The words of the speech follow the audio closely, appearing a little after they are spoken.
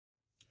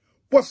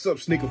What's up,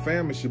 sneaker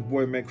fam? It's your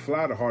boy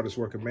McFly, the hardest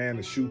working man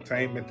in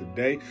shoetainment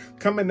today.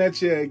 Coming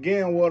at you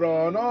again with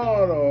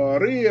another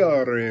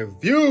real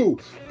review.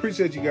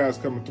 Appreciate you guys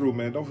coming through,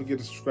 man. Don't forget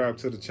to subscribe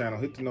to the channel.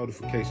 Hit the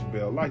notification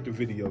bell. Like the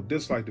video.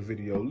 Dislike the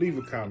video. Leave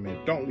a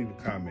comment. Don't leave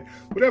a comment.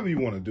 Whatever you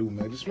want to do,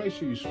 man. Just make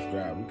sure you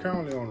subscribe. We're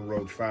currently on the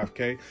road to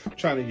 5K.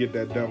 Trying to get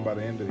that done by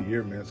the end of the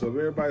year, man. So if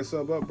everybody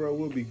sub up, bro,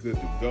 we'll be good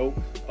to go.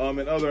 And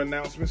other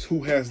announcements,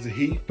 who has the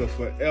heat? The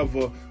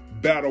forever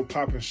battle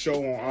popping show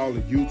on all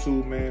of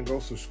YouTube, man. Go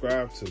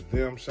subscribe to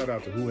them. Shout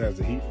out to Who Has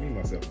the Heat, me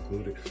myself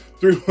included.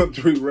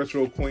 313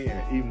 Retro Queen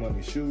and E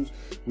Money Shoes.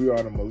 We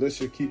are the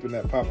militia, keeping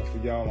that popping for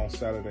y'all on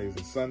Saturdays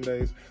and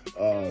Sundays.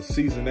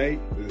 Season 8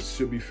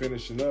 should be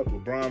finishing up.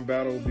 LeBron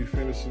battle will be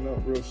finishing up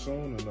real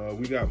soon, and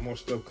we got more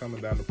stuff coming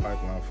down the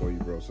pipeline for you,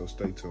 bro. So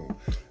stay tuned.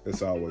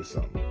 It's always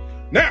something.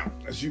 Now,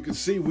 as you can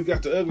see, we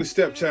got the ugly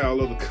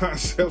stepchild of the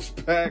concepts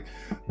pack,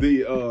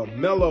 the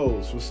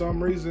Mellows. For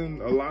some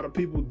reason, a lot of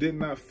people did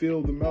not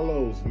feel the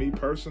Mellows. Me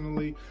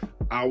personally,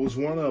 I was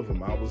one of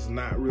them. I was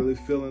not really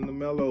feeling the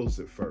Mellows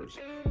at first.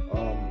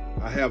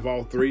 I have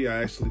all three.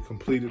 I actually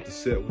completed the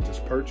set with this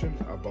purchase.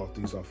 I bought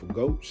these off of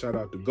GOAT. Shout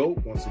out to GOAT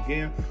once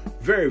again.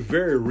 Very,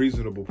 very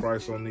reasonable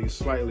price on these.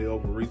 Slightly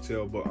over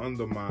retail, but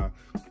under my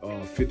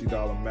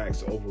 $50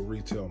 max over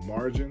retail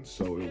margin.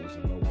 So it was a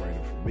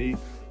no-brainer for me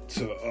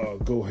to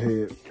go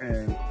ahead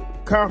and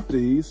cop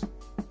these.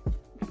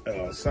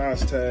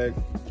 Size tag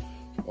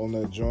on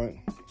that joint,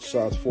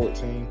 size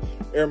 14.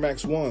 Air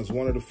Max 1s,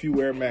 one of the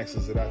few Air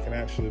Maxes that I can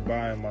actually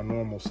buy in my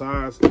normal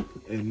size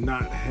and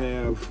not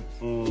have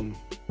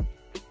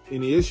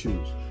any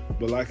issues.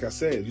 But like I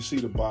said, you see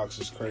the box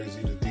is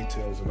crazy, the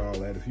details and all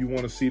that. If you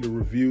want to see the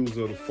reviews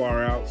of the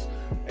far outs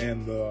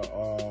and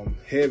the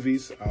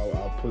heavies,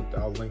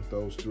 I'll link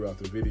those throughout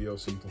the video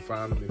so you can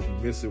find them. If you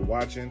miss it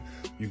watching,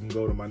 you can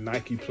go to my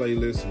Nike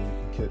playlist and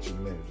you can catch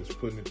them there. Just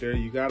putting it there,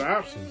 you got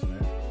options,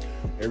 man.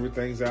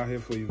 Everything's out here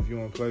for your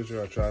viewing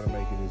pleasure. I try to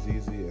make it as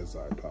easy as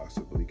I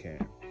possibly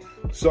can.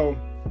 So,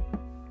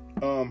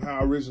 how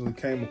I originally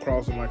came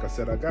across them, like I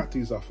said, I got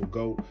these off of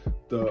GOAT.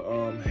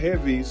 The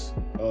heavies,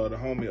 the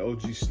homie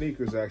OG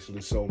Sneakers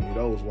actually sold me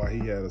those while he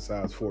had a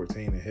size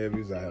 14 in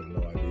heavies. I have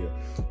no idea,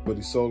 but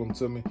he sold them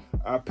to me.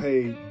 I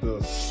paid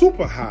the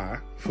super high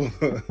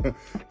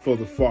for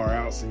the far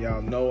outs, and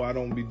y'all know I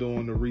don't be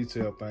doing the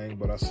retail thing,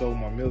 but I sold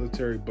my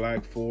military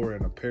black 4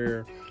 and a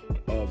pair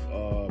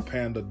of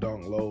Panda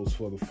Dunk Lows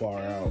for the far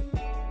out.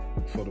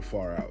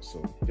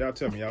 So y'all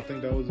tell me, y'all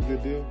think that was a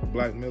good deal?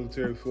 Black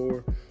military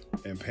 4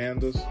 and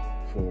Pandas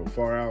for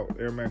far out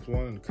Air Max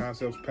 1 and the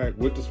concepts pack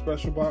with the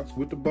special box,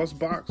 with the bus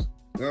box.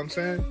 You know what I'm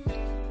saying?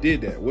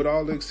 Did that with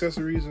all the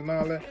accessories and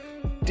all that.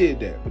 Did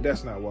that, but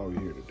that's not why we're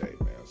here today,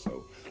 man.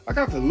 So I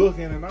got to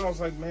looking and I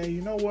was like, man,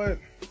 you know what?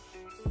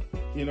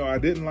 You know, I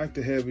didn't like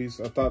the heavies.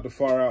 I thought the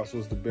far outs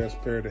was the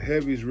best pair. The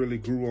heavies really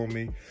grew on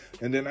me.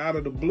 And then out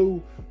of the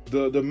blue,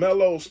 the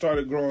Mellows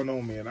started growing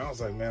on me. And I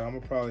was like, man, I'm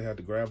going to probably have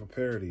to grab a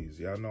pair of these.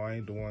 Y'all know I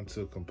ain't the one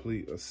to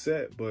complete a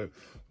set. But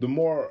the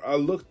more I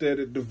looked at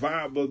it, the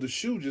vibe of the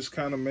shoe just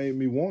kind of made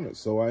me want it.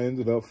 So I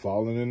ended up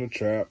falling in the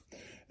trap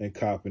and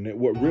copping it.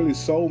 What really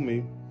sold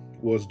me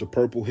was the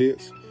purple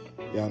hits.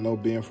 Y'all know,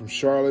 being from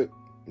Charlotte,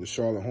 the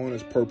Charlotte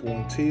Hornets, purple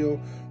and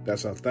teal.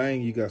 That's our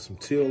thing. You got some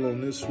teal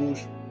on this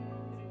swoosh.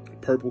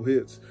 Purple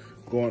hits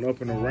going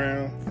up and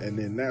around, and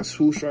then that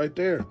swoosh right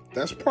there,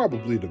 that's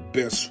probably the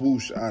best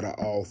swoosh out of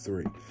all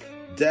three.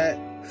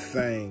 That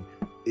thing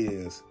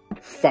is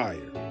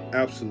fire,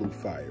 absolute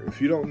fire.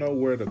 If you don't know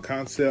where the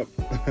concept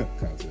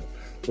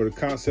where the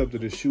concept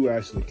of the shoe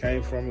actually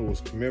came from, it was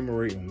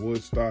commemorating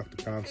Woodstock,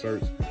 the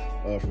concerts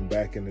from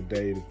back in the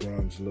day, the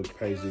grunge look,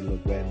 paisley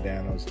look,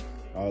 bandanas,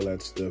 all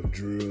that stuff,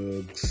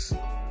 drugs,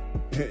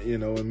 you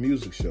know, and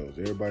music shows.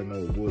 Everybody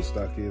knows what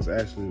Woodstock is.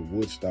 Actually, the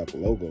Woodstock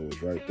logo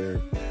is right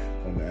there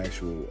on the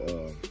actual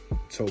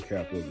toe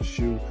cap of the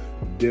shoe.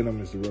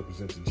 Denim is to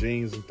represent the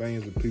jeans and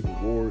things that people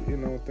wore, you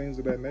know, things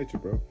of that nature,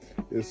 bro.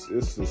 It's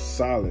a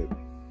solid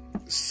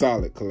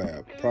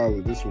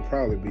collab. This will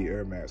probably be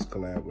Air Max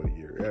collab of the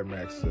year, Air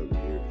Max of the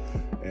year,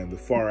 and the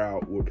far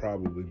out would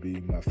probably be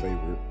my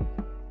favorite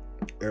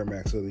Air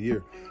Max of the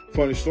year.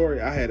 Funny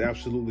story, I had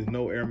absolutely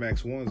no Air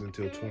Max 1s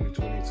until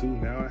 2022.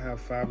 Now I have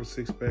 5 or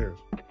 6 pairs.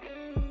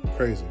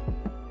 Crazy,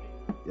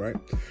 right?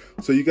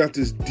 So you got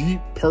this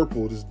deep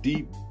purple, this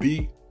deep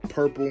beat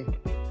purple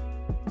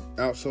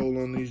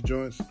outsole on these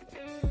joints.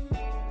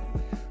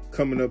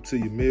 Coming up to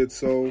your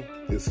midsole,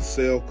 it's a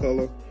sail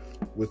color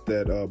with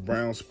that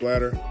brown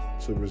splatter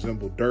to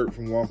resemble dirt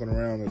from walking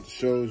around at the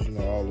shows. You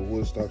know, all the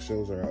Woodstock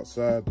shows are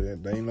outside.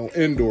 They ain't no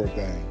indoor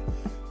thing.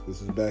 This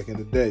is back in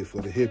the day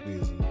for the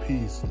hippies and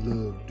peace,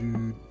 love,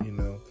 dude, you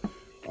know,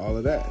 all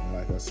of that. And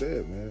like I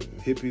said, man,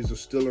 hippies are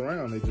still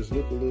around. They just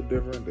look a little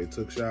different. They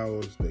took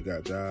showers, they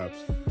got jobs,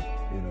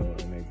 you know,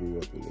 and they grew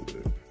up a little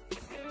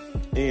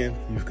bit. And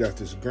you've got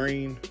this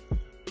green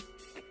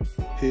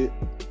hit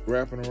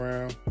wrapping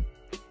around.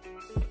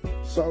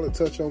 Solid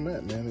touch on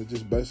that, man. It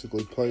just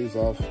basically plays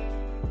off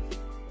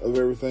of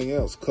everything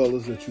else.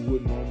 Colors that you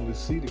wouldn't normally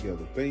see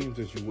together. Themes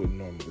that you wouldn't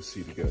normally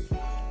see together.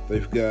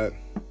 They've got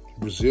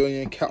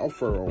Brazilian cow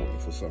fur on them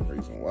for some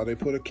reason. Why they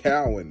put a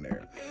cow in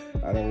there,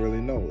 I don't really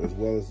know. As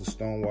well as the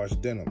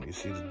stonewash denim. You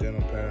see the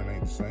denim pattern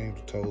ain't the same.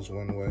 The toes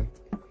one way.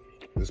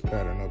 This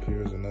pattern up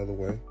here is another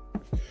way.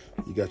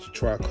 You got your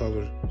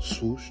tricolor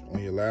swoosh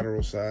on your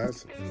lateral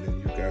sides, and then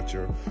you got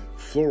your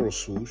floral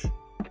swoosh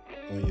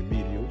on your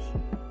medials.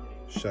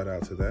 Shout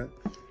out to that.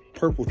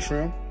 Purple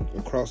trim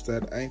across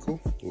that ankle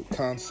with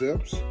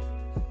concepts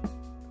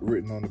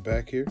written on the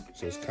back here. It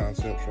says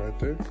concepts right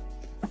there.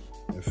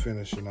 And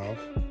finishing off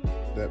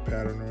that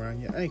pattern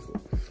around your ankle.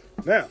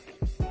 Now,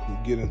 you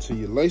get into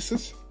your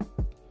laces.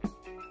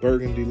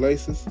 Burgundy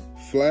laces,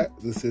 flat.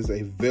 This is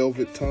a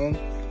velvet tongue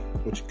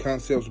with your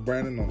concepts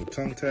branding on the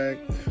tongue tag.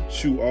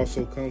 Shoe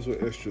also comes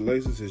with extra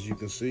laces, as you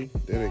can see.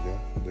 There they go.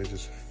 They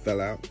just fell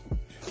out.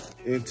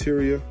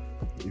 Interior,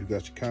 you've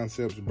got your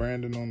concepts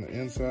branding on the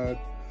inside,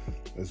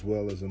 as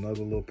well as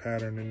another little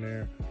pattern in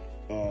there.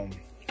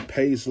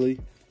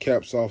 Paisley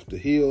caps off the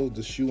heel.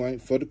 The shoe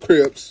ain't for the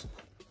Crips.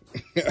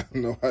 I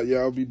know how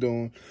y'all be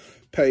doing.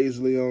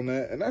 Paisley on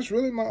that, and that's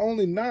really my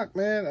only knock,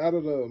 man. Out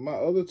of my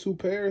other two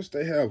pairs,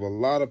 they have a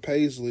lot of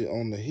paisley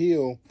on the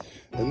heel,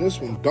 and this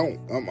one don't.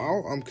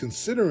 I'm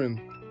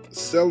considering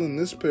selling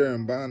this pair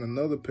and buying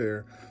another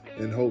pair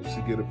in hopes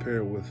to get a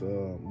pair with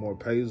more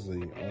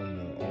paisley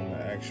on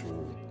the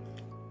actual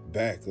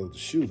back of the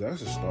shoe.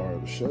 That's the star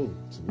of the show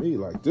to me.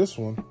 Like this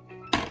one,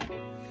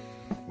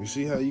 you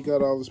see how you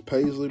got all this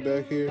paisley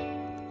back here?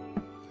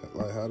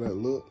 Like how that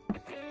look?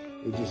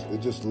 It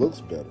just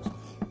looks better.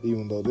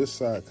 Even though this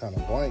side kind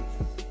of blank,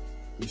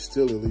 you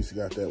still at least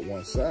got that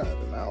one side.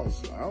 And I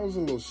was a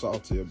little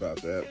salty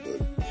about that,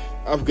 but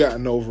I've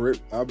gotten over it.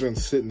 I've been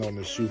sitting on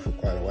this shoe for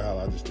quite a while.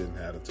 I just didn't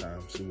have the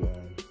time to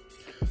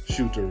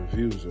shoot the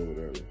reviews or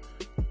whatever.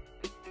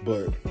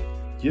 But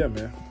yeah,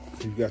 man,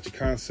 you've got your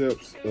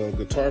concepts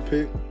guitar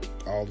pick.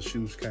 All the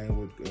shoes came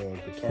with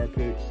guitar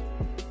picks.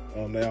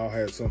 They all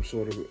had some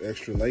sort of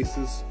extra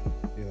laces.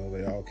 You know,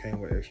 they all came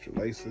with extra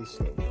laces.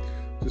 So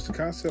just the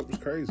concept was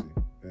crazy.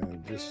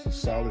 And just a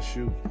solid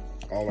shoe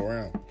all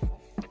around.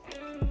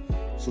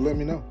 So let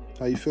me know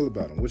how you feel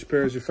about them. Which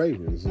pair is your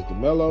favorite? Is it the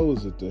Mellow?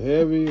 Is it the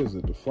Heavy? Is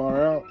it the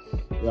Far Out?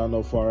 Y'all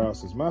know Far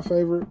Out is my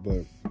favorite,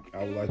 but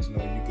I would like to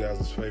know you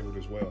guys' favorite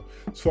as well.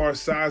 As far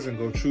as sizing,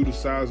 go true to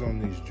size on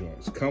these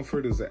joints.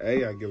 Comfort is an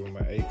A. I give them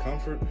an A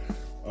comfort.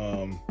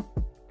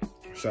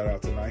 Shout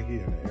out to Nike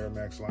and the Air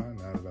Max line.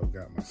 Now that I've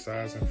got my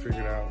sizing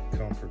figured out,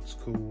 comfort's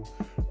cool.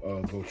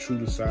 Go true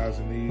to size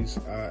in these.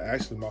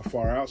 Actually, my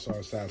Far Outs are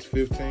a size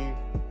 15. And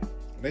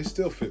they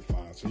still fit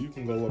fine. So you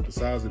can go up a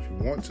size if you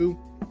want to,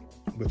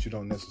 but you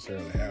don't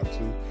necessarily have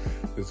to.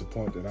 It's a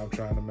point that I'm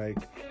trying to make.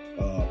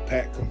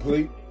 Pack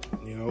complete.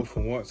 You know,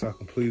 for once I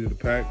completed the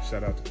pack.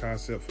 Shout out to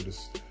Concept for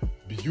this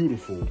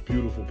beautiful,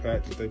 beautiful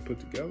pack that they put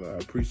together. I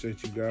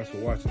appreciate you guys for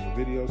watching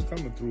the videos,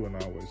 coming through and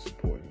always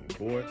supporting your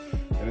boy.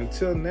 And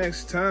until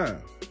next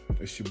time,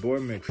 it's your boy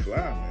McFly,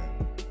 man.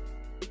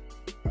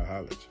 I'll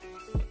holla at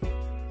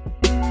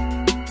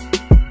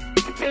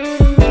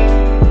you.